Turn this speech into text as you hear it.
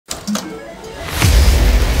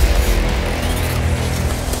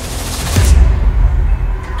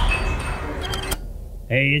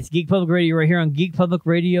Hey, it's Geek Public Radio right here on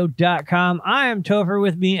geekpublicradio.com. I am Topher.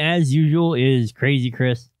 With me, as usual, is Crazy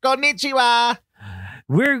Chris. Konnichiwa.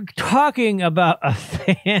 We're talking about a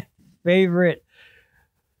fan favorite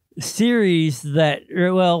series that,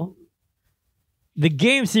 well, the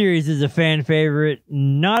game series is a fan favorite.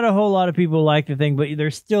 Not a whole lot of people like the thing, but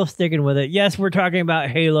they're still sticking with it. Yes, we're talking about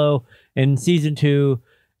Halo in Season 2.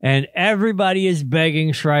 And everybody is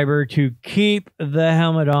begging Schreiber to keep the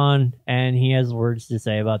helmet on, and he has words to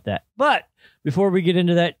say about that. But before we get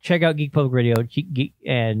into that, check out Geek Public Radio,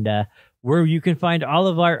 and where you can find all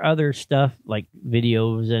of our other stuff, like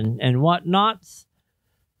videos and whatnots.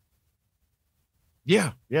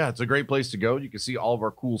 Yeah, it's a great place to go. You can see all of our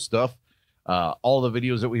cool stuff. All the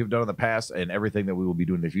videos that we have done in the past and everything that we will be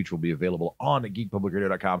doing in the future will be available on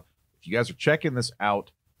geekpublicradio.com. If you guys are checking this out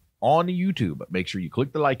on YouTube, make sure you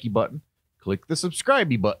click the likey button, click the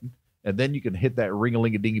subscribe button, and then you can hit that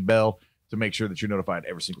ring-a-ling-a-dingy bell to make sure that you're notified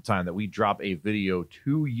every single time that we drop a video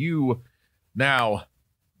to you. Now,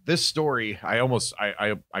 this story,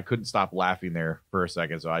 I couldn't stop laughing there for a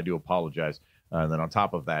second, so I do apologize. And then on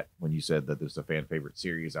top of that, when you said that this is a fan favorite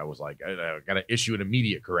series, I was like, I got to issue an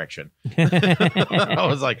immediate correction. I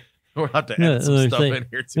was like, we'll have to add some stuff in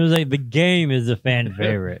here too. It was like the game is a fan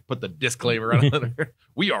favorite. Put the disclaimer on it.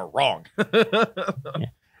 We are wrong.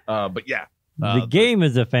 But yeah. The game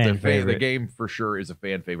is a fan favorite. The game for sure is a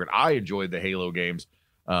fan favorite. I enjoyed the Halo games.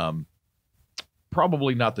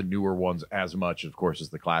 Probably not the newer ones as much, of course, as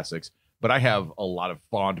the classics. But I have a lot of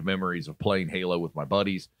fond memories of playing Halo with my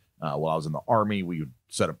buddies. While I was in the Army, we would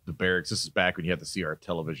set up the barracks. This is back when you had the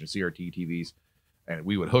CRT TVs. And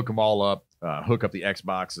we would hook them all up, hook up the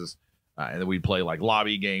Xboxes, and then we'd play like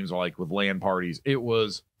lobby games or like with LAN parties. It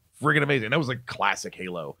was friggin' amazing. That was like classic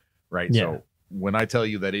Halo, right? Yeah. So when I tell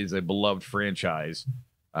you that it is a beloved franchise,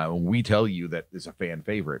 we tell you that it's a fan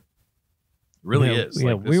favorite. It really is.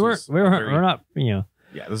 Yeah, like, we're not, you know.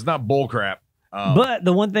 Yeah, this is not bull crap. But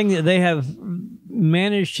the one thing that they have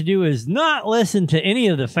managed to do is not listen to any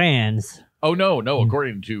of the fans. Oh, no.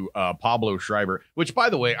 According to Pablo Schreiber, which, by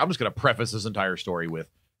the way, I'm just going to preface this entire story with,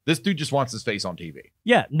 this dude just wants his face on TV.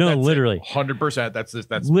 Yeah, no, that's literally. 100%. That's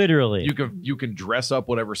literally. You can dress up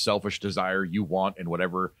whatever selfish desire you want and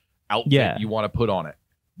whatever outfit you want to put on it.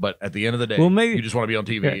 But at the end of the day, you just want to be on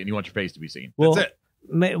TV and you want your face to be seen. That's it.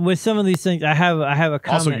 With some of these things, I have a comment.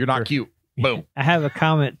 Also, you're not cute. Boom. I have a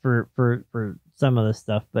comment for some of this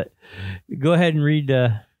stuff, but go ahead and read.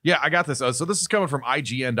 Yeah, I got this. So this is coming from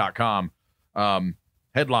IGN.com.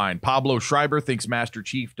 Headline: Pablo Schreiber thinks Master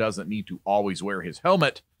Chief doesn't need to always wear his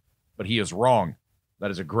helmet, but he is wrong.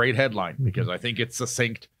 That is a great headline because I think it's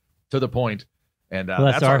succinct to the point. And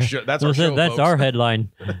that's our show. That's our show. That's our headline.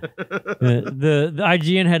 The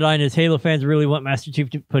IGN headline is Halo fans really want Master Chief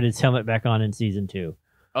to put his helmet back on in Season 2.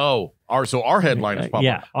 Oh, our headline is Pablo.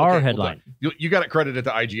 Yeah, our headline. You got it credited to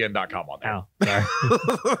IGN.com on there. Oh,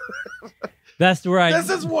 sorry. That's where This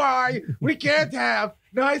is why we can't have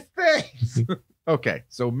nice things. Okay,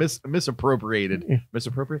 so misappropriated.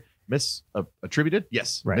 Misattributed?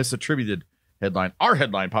 Yes, right. Misattributed headline. Our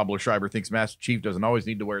headline: Pablo Schreiber thinks Master Chief doesn't always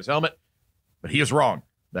need to wear his helmet, but he is wrong.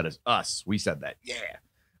 That is us. We said that.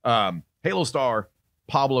 Yeah. Halo star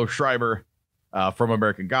Pablo Schreiber, from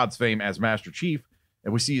American Gods fame as Master Chief,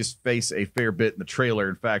 and we see his face a fair bit in the trailer.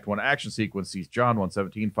 In fact, one action sequence sees John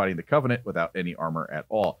 117 fighting the Covenant without any armor at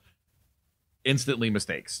all. Instantly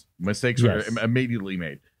mistakes. Mistakes were immediately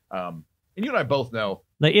made. And you and I both know,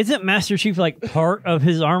 like, isn't Master Chief like part of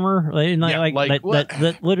his armor?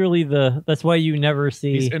 That literally that's why you never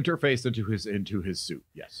see he's interfaced into his suit.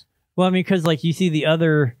 Yes. Well, I mean, because like you see the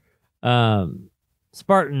other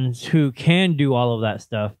Spartans who can do all of that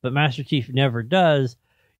stuff, but Master Chief never does,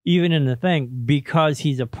 even in the thing, because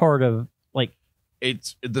he's a part of like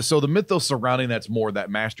so the mythos surrounding that's more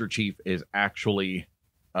that Master Chief is actually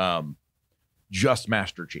just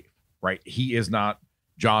Master Chief, right? He is not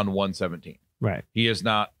John 117. Right. He is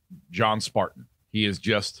not John Spartan. He is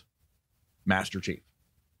just Master Chief.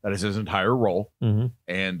 That is his entire role. Mm-hmm.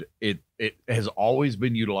 And it has always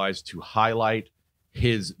been utilized to highlight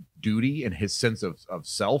his duty and his sense of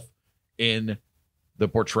self in the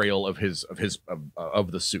portrayal of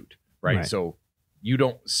the suit. Right. So you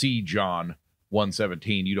don't see John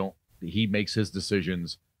 117. He makes his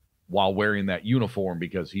decisions while wearing that uniform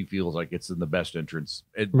because he feels like it's in the best interest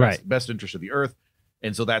of the Earth.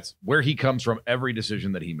 And so that's where he comes from every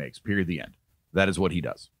decision that he makes, period, the end. That is what he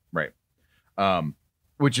does, right?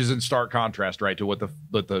 Which is in stark contrast, right, to what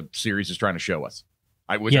the series is trying to show us,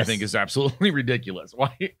 I think is absolutely ridiculous.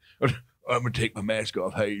 Why? I'm going to take my mask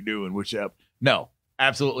off. How you doing? What's up? No,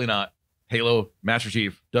 absolutely not. Halo Master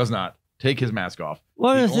Chief does not take his mask off.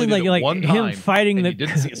 Well, He it's only did like it one him time, fighting and the you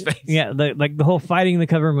didn't see his face. Yeah, like the whole fighting the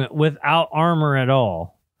government without armor at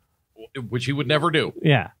all. Which he would never do.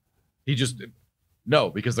 Yeah. He just no,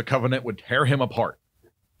 because the Covenant would tear him apart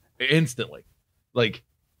instantly. Like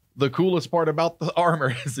the coolest part about the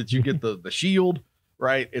armor is that you get the shield,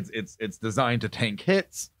 right? It's designed to tank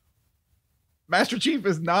hits. Master Chief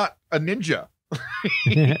is not a ninja.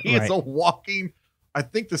 He is a walking. I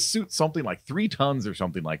think the suit's something like 3 tons or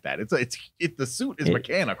something like that. The suit is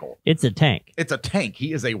mechanical. It's a tank. It's a tank.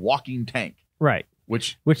 He is a walking tank. Right.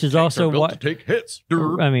 Which is also built what to take hits.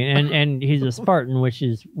 I mean, and he's a Spartan, which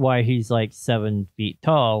is why he's like 7 feet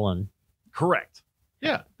tall. And correct.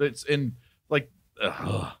 Yeah. It's in like.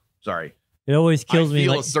 Sorry. It always kills me. I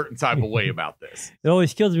feel a certain type of way about this. It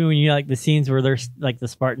always kills me when you like the scenes where there's like the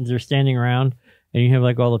Spartans are standing around and you have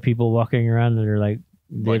like all the people walking around that are like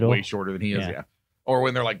way shorter than he is. Yeah. Or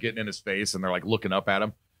when they're like getting in his face and they're like looking up at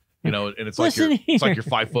him, you know, and it's like it's like your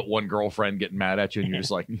 5'1" girlfriend getting mad at you, and you're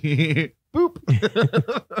just like, boop,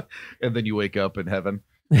 and then you wake up in heaven.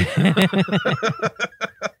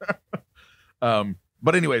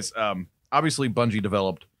 But anyways, obviously Bungie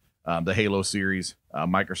developed the Halo series.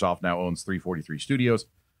 Microsoft now owns 343 Studios.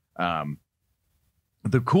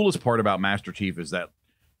 The coolest part about Master Chief is that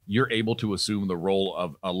you're able to assume the role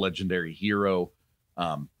of a legendary hero.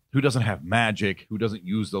 Who doesn't have magic, who doesn't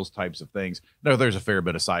use those types of things. No, there's a fair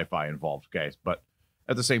bit of sci-fi involved, guys, but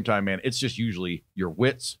at the same time, man, it's just usually your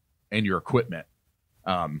wits and your equipment.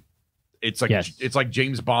 It's like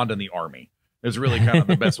James Bond in the army. It's really kind of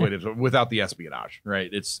the best way to, without the espionage, right?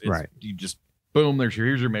 It's right. You just boom,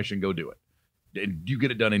 here's your mission, go do it, and you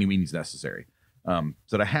get it done any means necessary.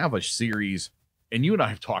 So to have a series, and you and I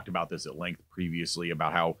have talked about this at length previously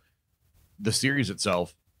about how the series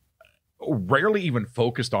itself rarely even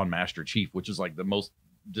focused on Master Chief, which is like the most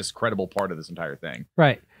discredible part of this entire thing.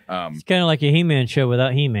 Right. It's kind of like a He-Man show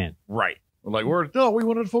without He-Man. Right. Like we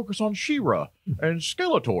wanted to focus on She-Ra and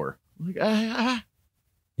Skeletor. Like,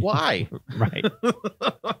 why? Right.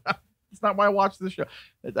 It's not why I watched the show.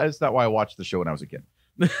 That's not why I watched the show when I was a kid.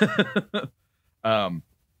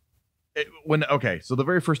 So the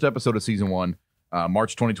very first episode of season 1,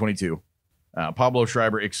 March 2022. Pablo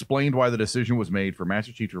Schreiber explained why the decision was made for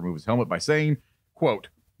Master Chief to remove his helmet by saying, quote,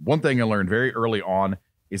 "One thing I learned very early on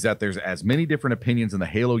is that there's as many different opinions in the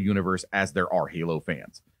Halo universe as there are Halo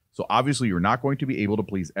fans. So obviously you're not going to be able to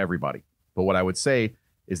please everybody. But what I would say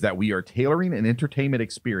is that we are tailoring an entertainment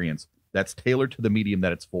experience that's tailored to the medium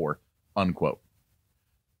that it's for," unquote.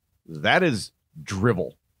 That is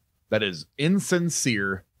drivel. That is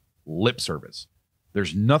insincere lip service.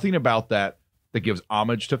 There's nothing about that gives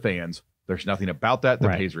homage to fans. There's nothing about that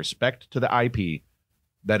pays respect to the IP.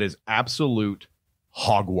 That is absolute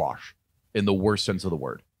hogwash in the worst sense of the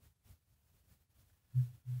word.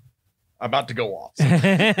 I'm about to go off.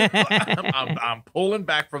 I'm pulling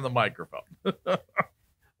back from the microphone.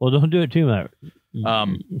 Well, don't do it too much.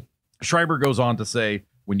 Schreiber goes on to say,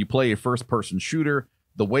 when you play a first-person shooter,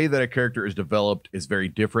 the way that a character is developed is very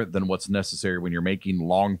different than what's necessary when you're making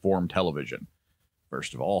long-form television.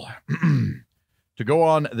 First of all, to go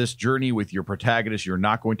on this journey with your protagonist, you're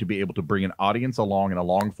not going to be able to bring an audience along in a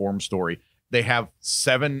long-form story. They have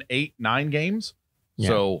 7, 8, 9 games,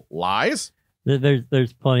 so lies.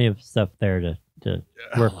 There's plenty of stuff there to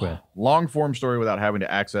work with. Long-form story without having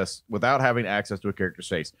access to a character's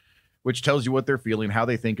face, which tells you what they're feeling, how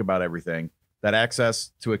they think about everything. That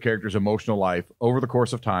access to a character's emotional life over the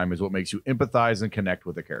course of time is what makes you empathize and connect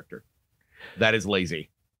with the character. That is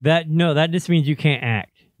lazy. That just means you can't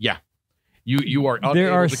act. Yeah. You are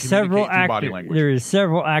unable to communicate through body language. There are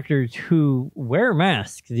several actors who wear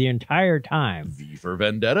masks the entire time. V for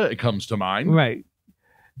Vendetta, it comes to mind. Right.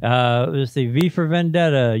 Let's see. V for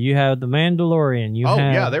Vendetta. You have the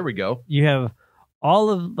Mandalorian. There we go. You have all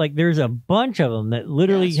of, there's a bunch of them that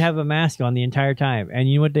literally have a mask on the entire time. And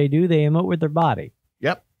you know what they do? They emote with their body.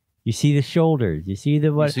 Yep. You see the shoulders. You see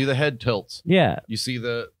you see the head tilts. Yeah. You see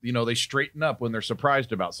they straighten up when they're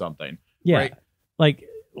surprised about something. Yeah. Right?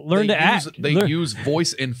 Learn to act. They use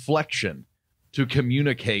voice inflection to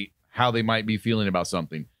communicate how they might be feeling about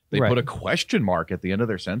something. They put a question mark at the end of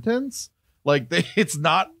their sentence. It's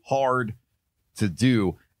not hard to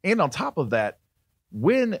do. And on top of that,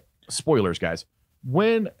 spoilers, guys,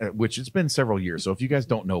 which it's been several years, so if you guys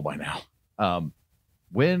don't know by now,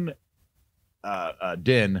 when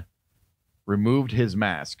Din removed his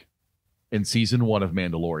mask in season 1 of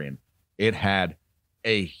Mandalorian, it had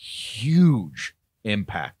a huge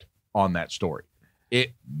impact on that story.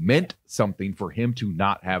 It meant something for him to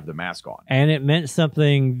not have the mask on. And it meant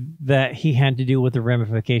something that he had to deal with the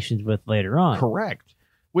ramifications with later on. Correct.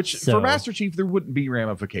 Which So- for Master Chief, there wouldn't be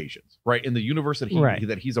ramifications, right? In the universe that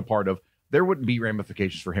that he's a part of, there wouldn't be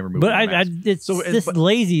ramifications for him removing. But it's just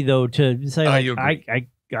lazy though to say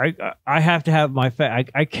I have to have my face.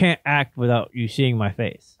 I can't act without you seeing my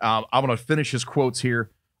face. I'm going to finish his quotes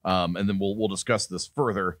here, and then we'll discuss this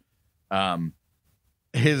further.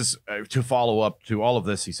 To follow up to all of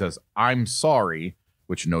this, he says, "I'm sorry,"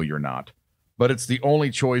 which no, you're not, but it's the only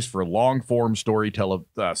choice for long form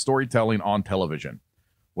storytelling on television.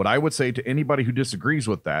 What I would say to anybody who disagrees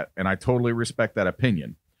with that, and I totally respect that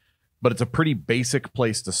opinion, but it's a pretty basic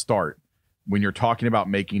place to start when you're talking about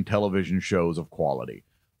making television shows of quality.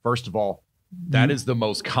 First of all, that is the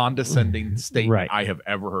most condescending statement I have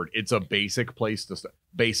ever heard. It's a basic place to start.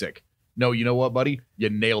 Basic. No, you know what, buddy? You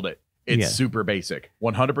nailed it. It's super basic.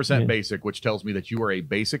 100% basic, which tells me that you are a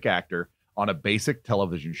basic actor on a basic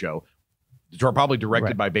television show, probably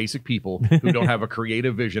directed by basic people who don't have a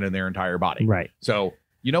creative vision in their entire body. Right. So,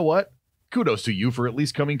 you know what? Kudos to you for at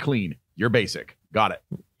least coming clean. You're basic. Got it.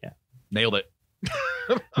 Yeah. Nailed it.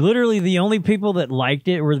 Literally, the only people that liked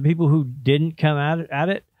it were the people who didn't come at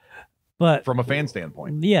it. But from a fan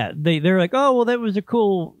standpoint, they're like, oh, well, that was a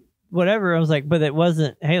cool whatever. I was like, but it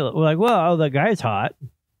wasn't Halo. We're like, well, the guy's hot.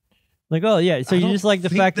 Like, oh yeah, so you just like the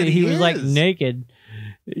fact that he was like naked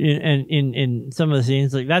in some of the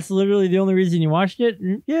scenes. Like, that's literally the only reason you watched it.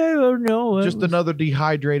 Yeah, oh, no, just another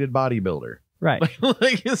dehydrated bodybuilder, right?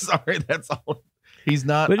 Like, sorry, that's all. He's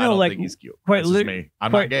not. But no, I don't like, think he's cute. Quite me.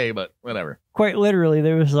 I'm not gay, but whatever. Quite literally,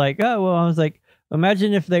 there was like, oh well, I was like,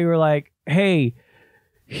 imagine if they were like, hey,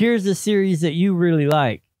 here's a series that you really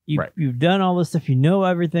like. You've done all this stuff. You know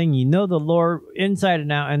everything. You know the lore inside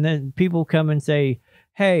and out. And then people come and say,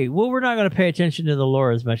 hey, well, we're not going to pay attention to the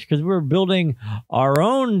lore as much because we're building our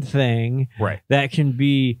own thing that can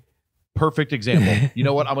be... Perfect example. You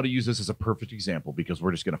know what? I'm going to use this as a perfect example because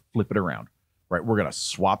we're just going to flip it around, right? We're going to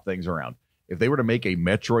swap things around. If they were to make a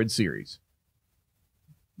Metroid series,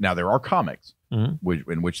 now there are comics in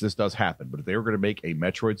which this does happen, but if they were going to make a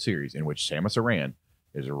Metroid series in which Samus Aran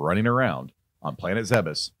is running around on planet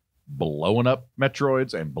Zebes, blowing up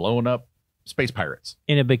Metroids and blowing up space pirates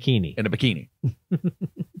in a bikini.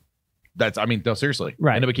 That's, I mean, no, seriously,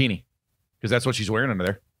 in a bikini, because that's what she's wearing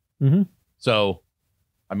under there. So,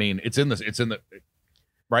 I mean, it's in the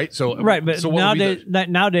right. So but so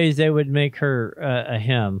nowadays they would make her a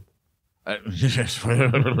him.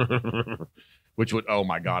 Which would, oh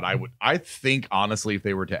my God, I think honestly, if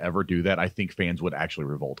they were to ever do that, I think fans would actually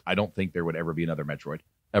revolt. I don't think there would ever be another Metroid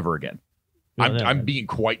ever again. No, I'm being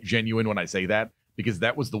quite genuine when I say that, because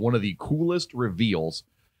that was one of the coolest reveals.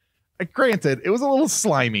 Granted, it was a little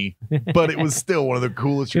slimy, but it was still one of the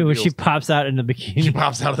coolest reveals. She pops out in the bikini. She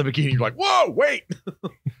pops out of the bikini. You're like, whoa, wait.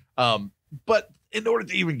 But in order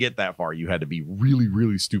to even get that far, you had to be really,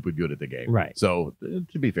 really stupid good at the game. Right. So,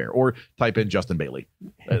 to be fair, or type in Justin Bailey.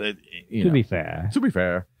 To be fair.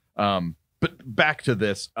 But back to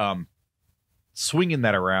this, swinging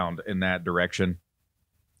that around in that direction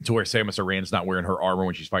to where Samus Aran's not wearing her armor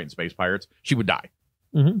when she's fighting space pirates, she would die.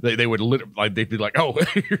 They would literally, like, they'd be like, oh,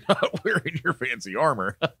 you're not wearing your fancy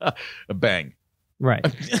armor. Bang. Right.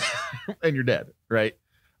 And you're dead. Right.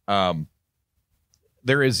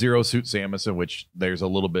 There is Zero Suit Samus, in which there's a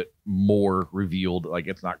little bit more revealed. Like,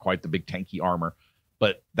 it's not quite the big tanky armor,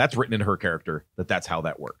 but that's written in her character that's how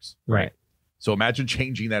that works. Right. So imagine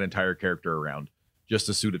changing that entire character around just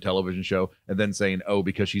to suit a television show, and then saying, oh,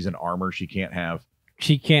 because she's in armor, she can't emote.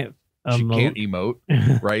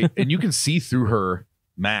 Right. And you can see through her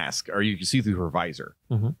mask, or you can see through her visor.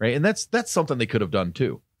 Right. And that's something they could have done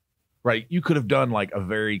too. Right. You could have done like a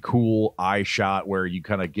very cool eye shot where you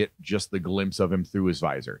kind of get just the glimpse of him through his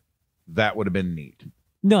visor. That would have been neat.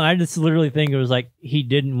 No, I just literally think it was like he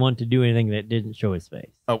didn't want to do anything that didn't show his face.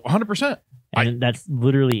 Oh, 100%. And that's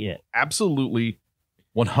literally it. Absolutely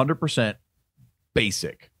 100%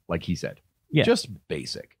 basic, like he said. Yeah. Just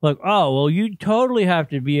basic. Like, oh, well, you totally have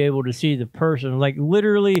to be able to see the person. Like,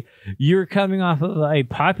 literally, you're coming off of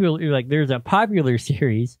there's a popular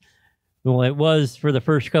series. Well, it was for the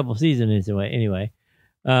first couple seasons anyway.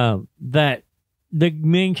 That the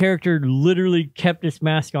main character literally kept his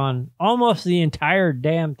mask on almost the entire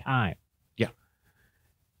damn time.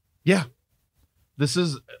 Yeah.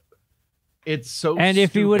 It's so And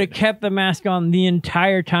if he would have stupid. kept the mask on the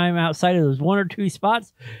entire time outside of those one or two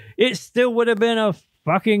spots, it still would have been a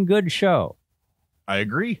fucking good show. I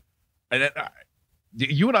agree. And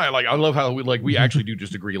you and I love how we actually do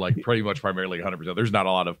just agree, like, pretty much primarily 100%. There's not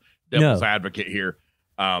a lot of devil's advocate here.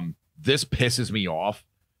 This pisses me off.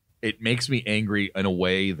 It makes me angry in a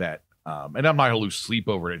way that, and I'm not going to lose sleep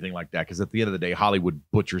over anything like that, because at the end of the day, Hollywood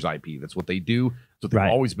butchers IP. That's what they do. That's what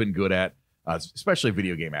they've always been good at. especially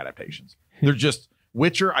video game adaptations. They're just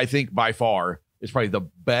Witcher, I think, by far is probably the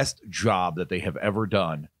best job that they have ever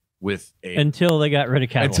done with until they got rid of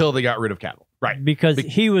cattle. Until they got rid of cattle, right? Because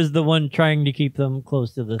he was the one trying to keep them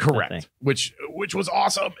close to the correct, thing. which was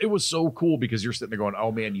awesome. It was so cool because you're sitting there going,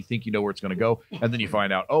 "Oh man, you think you know where it's going to go," and then you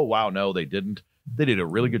find out, "Oh wow, no, they didn't." They did a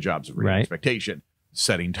really good job of reading expectation,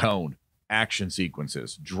 setting tone, action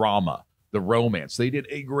sequences, drama, the romance. They did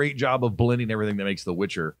a great job of blending everything that makes The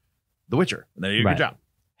Witcher, and they did a good job.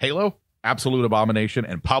 Halo, absolute abomination,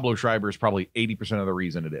 and Pablo Schreiber is probably 80% of the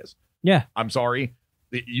reason it is. Yeah, I'm sorry.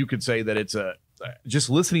 You could say that it's just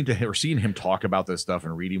listening to him or seeing him talk about this stuff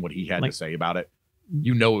and reading what he had to say about it.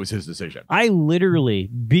 You know, it was his decision. I literally,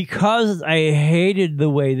 because I hated the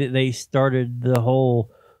way that they started the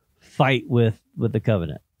whole fight with the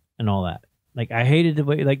Covenant and all that. Like, I hated the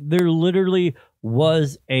way, like, there literally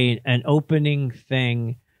was an opening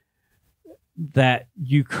thing that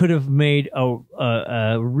you could have made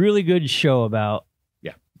a really good show about.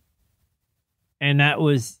 Yeah. And that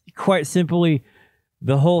was quite simply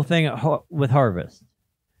the whole thing with Harvest.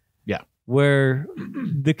 Yeah. Where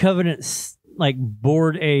the Covenant, like,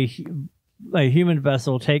 board a human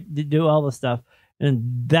vessel, do all the stuff.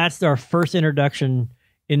 And that's our first introduction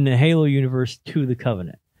in the Halo universe to the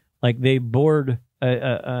Covenant. Like, they board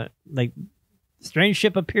like, strange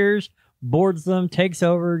ship appears, boards them, takes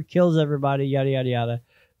over, kills everybody, yada yada yada.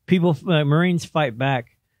 People, Marines fight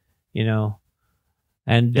back, you know,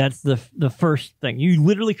 and that's the first thing. You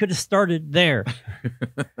literally could have started there.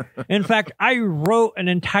 In fact, I wrote an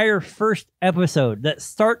entire first episode that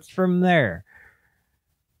starts from there,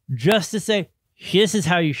 just to say this is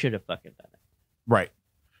how you should have fucking done it. Right,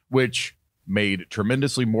 which made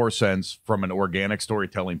tremendously more sense from an organic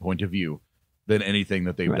storytelling point of view than anything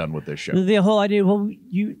that they've done with this show. The whole idea, well,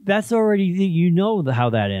 that's already, you know how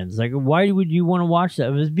that ends. Like, why would you want to watch that?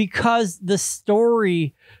 It was because the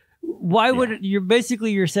story, why would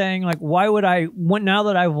you're saying, like, why would now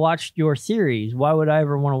that I've watched your series, why would I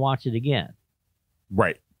ever want to watch it again?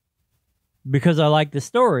 Right. Because I like the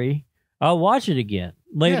story, I'll watch it again.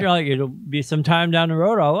 Later, like, it'll be some time down the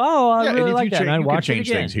road. I really like that. And I'd watch it again. You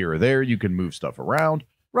can change things here or there. You can move stuff around.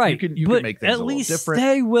 Right. You can make things at a least little different.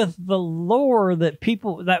 Stay with the lore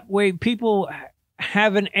that way people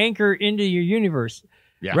have an anchor into your universe.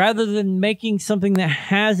 Yeah. Rather than making something that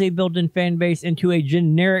has a built-in fan base into a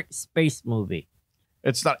generic space movie.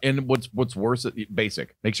 It's not. And what's worse,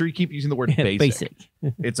 basic. Make sure you keep using the word basic.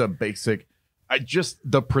 It's a basic.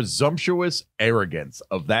 The presumptuous arrogance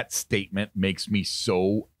of that statement makes me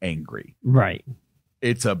so angry. Right.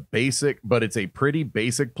 It's a basic, but it's a pretty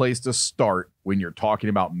basic place to start when you're talking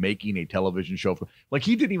about making a television show. Like,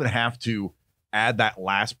 he didn't even have to add that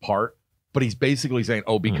last part, but he's basically saying,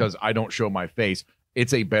 oh, because I don't show my face,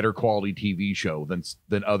 it's a better quality TV show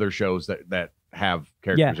than other shows that have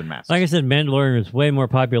characters and masks. Like I said, Mandalorian is way more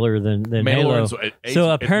popular than Halo. So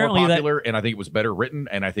apparently, it's more popular, and I think it was better written,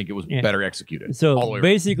 and I think it was better executed. So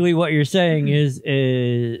basically, what you're saying is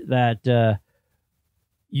that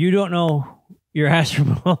you don't know your ass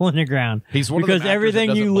from a hole in the ground. Because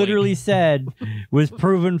everything you literally said was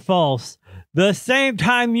proven false the same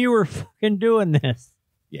time you were fucking doing this.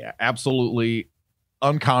 Yeah, absolutely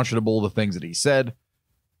unconscionable, the things that he said.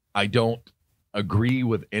 I don't agree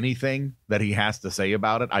with anything that he has to say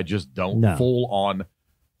about it. I just don't full on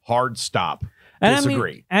hard stop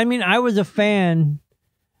disagree. I mean, I was a fan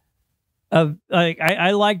of, like,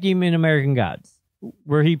 I liked him in American Gods,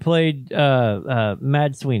 where he played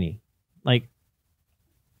Mad Sweeney. Like,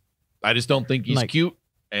 I just don't think he's cute,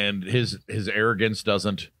 and his arrogance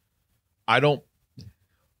doesn't. I don't.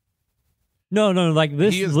 No, like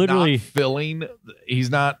this he is literally not filling. He's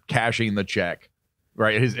not cashing the check,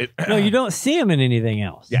 right? No, you don't see him in anything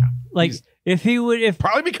else. Yeah, like if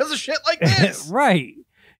probably because of shit like this, right? You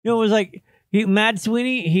know, it was like Mad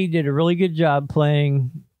Sweeney. He did a really good job playing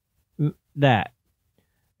that.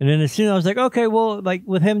 And then as soon as I was like, okay, well, like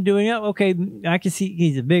with him doing it, okay, I can see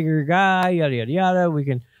he's a bigger guy, yada yada yada. We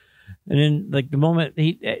can. And then, like, the moment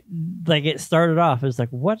it started off, it's like,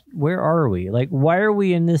 what? Where are we? Like, why are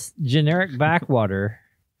we in this generic backwater?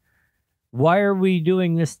 Why are we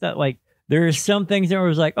doing this stuff? Like, there are some things that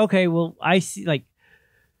was like, okay, well, I see, like,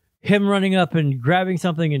 him running up and grabbing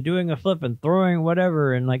something and doing a flip and throwing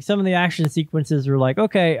whatever. And, like, some of the action sequences were like,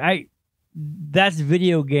 okay, that's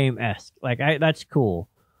video game-esque. Like, that's cool.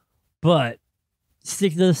 But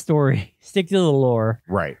stick to the story. Stick to the lore.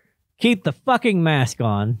 Right. Keep the fucking mask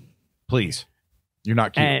on. Please. You're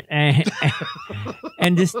not cute. And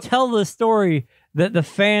just tell the story that the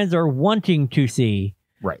fans are wanting to see.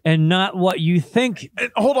 Right. And not what you think.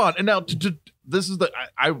 And hold on. And now, this is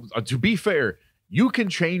to be fair, You can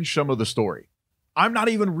change some of the story. I'm not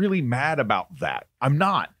even really mad about that. I'm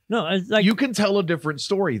not. No, it's like you can tell a different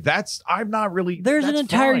story. I'm not really. There's an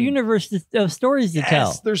entire universe of stories to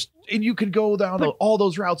tell. And you could go down all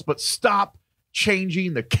those routes, but stop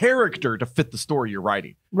changing the character to fit the story you're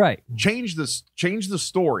writing. Right. Change the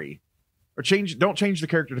story, or don't change the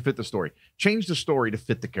character to fit the story. Change the story to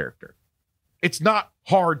fit the character. It's not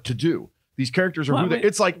hard to do. These characters are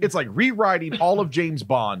it's like rewriting all of James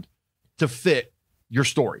Bond to fit your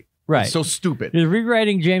story. Right. It's so stupid. It's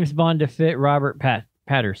rewriting James Bond to fit Robert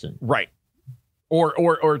Patterson. Right.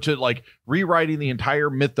 Or to like rewriting the entire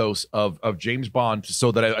mythos of James Bond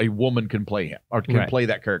so that a woman can play him or can play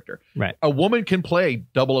that character. Right. A woman can play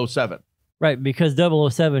 007. Right, because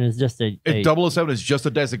 007 is just 007 is just a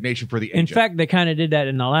designation for the agent. In fact, they kind of did that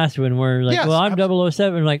in the last one where like, well, I'm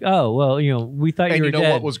 007. Like, oh, well, we thought you were dead. And you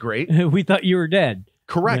know what was great? We thought you were dead.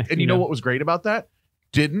 Correct. And you know what was great about that?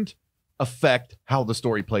 Didn't affect how the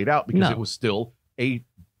story played out because it was still a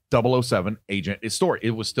 007 agent story.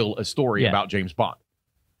 It was still a story about James Bond.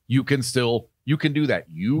 You can do that.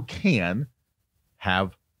 You can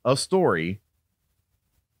have a story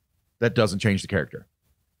that doesn't change the character.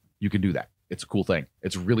 You can do that. It's a cool thing.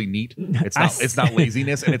 It's really neat. It's not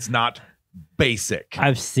laziness and it's not basic.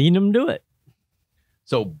 I've seen them do it.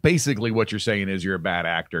 So basically what you're saying is you're a bad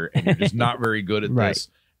actor and you're just not very good at this.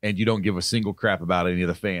 And you don't give a single crap about any of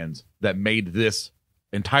the fans that made this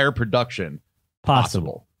entire production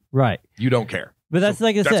possible. Right. You don't care. But that's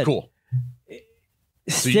like I said. That's cool.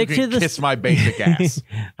 So stick you can kiss my basic ass.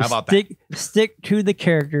 How about that? Stick to the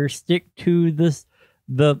character. Stick to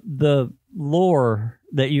the lore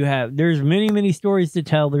that you have. There's many stories to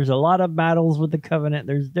tell. There's a lot of battles with the Covenant.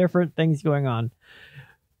 There's different things going on.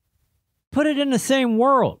 Put it in the same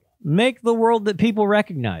world. Make the world that people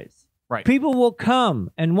recognize. Right. People will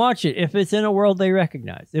come and watch it if it's in a world they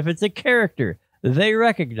recognize. If it's a character they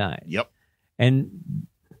recognize. Yep. And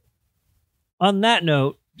on that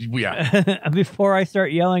note, before I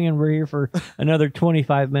start yelling and we're here for another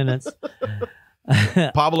 25 minutes.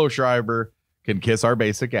 Pablo Schreiber can kiss our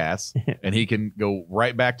basic ass and he can go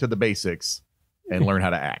right back to the basics and learn how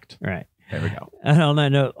to act. Right. There we go. And on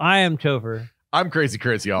that note, I am Topher. I'm Crazy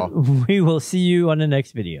Chris, y'all. We will see you on the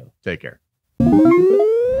next video. Take care.